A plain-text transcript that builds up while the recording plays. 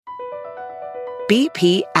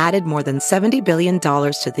BP added more than $70 billion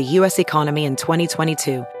to the U.S. economy in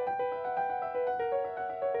 2022.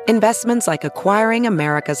 Investments like acquiring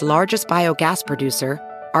America's largest biogas producer,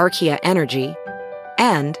 Archaea Energy,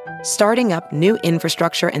 and starting up new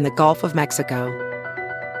infrastructure in the Gulf of Mexico.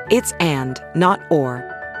 It's and, not or.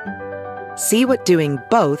 See what doing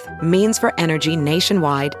both means for energy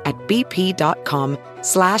nationwide at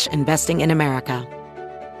bp.com/investing in America.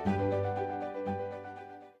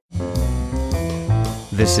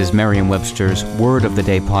 This is Merriam-Webster's Word of the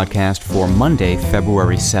Day podcast for Monday,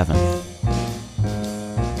 February 7th.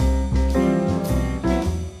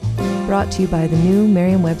 Brought to you by the new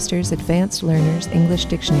Merriam-Webster's Advanced Learners English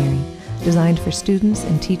Dictionary, designed for students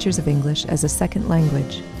and teachers of English as a second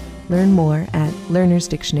language. Learn more at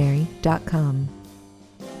learnersdictionary.com.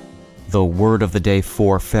 The word of the day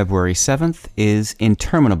for February 7th is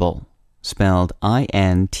interminable, spelled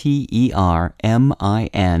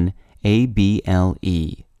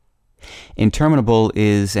interminable. Interminable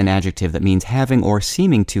is an adjective that means having or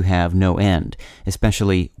seeming to have no end,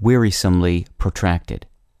 especially wearisomely protracted.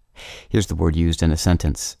 Here's the word used in a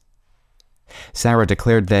sentence. Sarah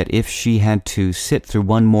declared that if she had to sit through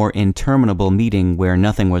one more interminable meeting where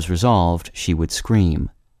nothing was resolved, she would scream.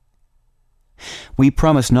 We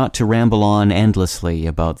promise not to ramble on endlessly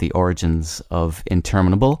about the origins of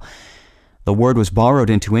interminable. The word was borrowed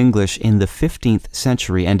into English in the 15th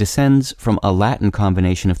century and descends from a Latin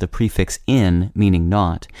combination of the prefix in, meaning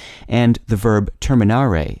not, and the verb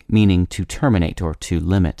terminare, meaning to terminate or to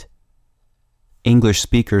limit. English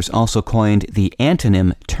speakers also coined the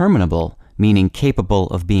antonym terminable, meaning capable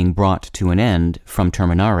of being brought to an end, from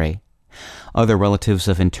terminare. Other relatives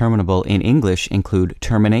of interminable in English include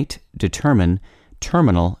terminate, determine,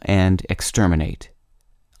 terminal, and exterminate.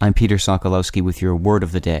 I'm Peter Sokolowski with your Word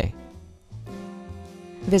of the Day.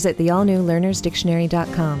 Visit the all-new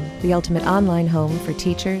learnersdictionary.com, the ultimate online home for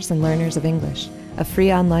teachers and learners of English. A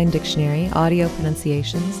free online dictionary, audio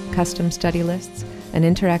pronunciations, custom study lists, and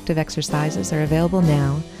interactive exercises are available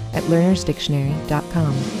now at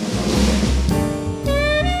learnersdictionary.com.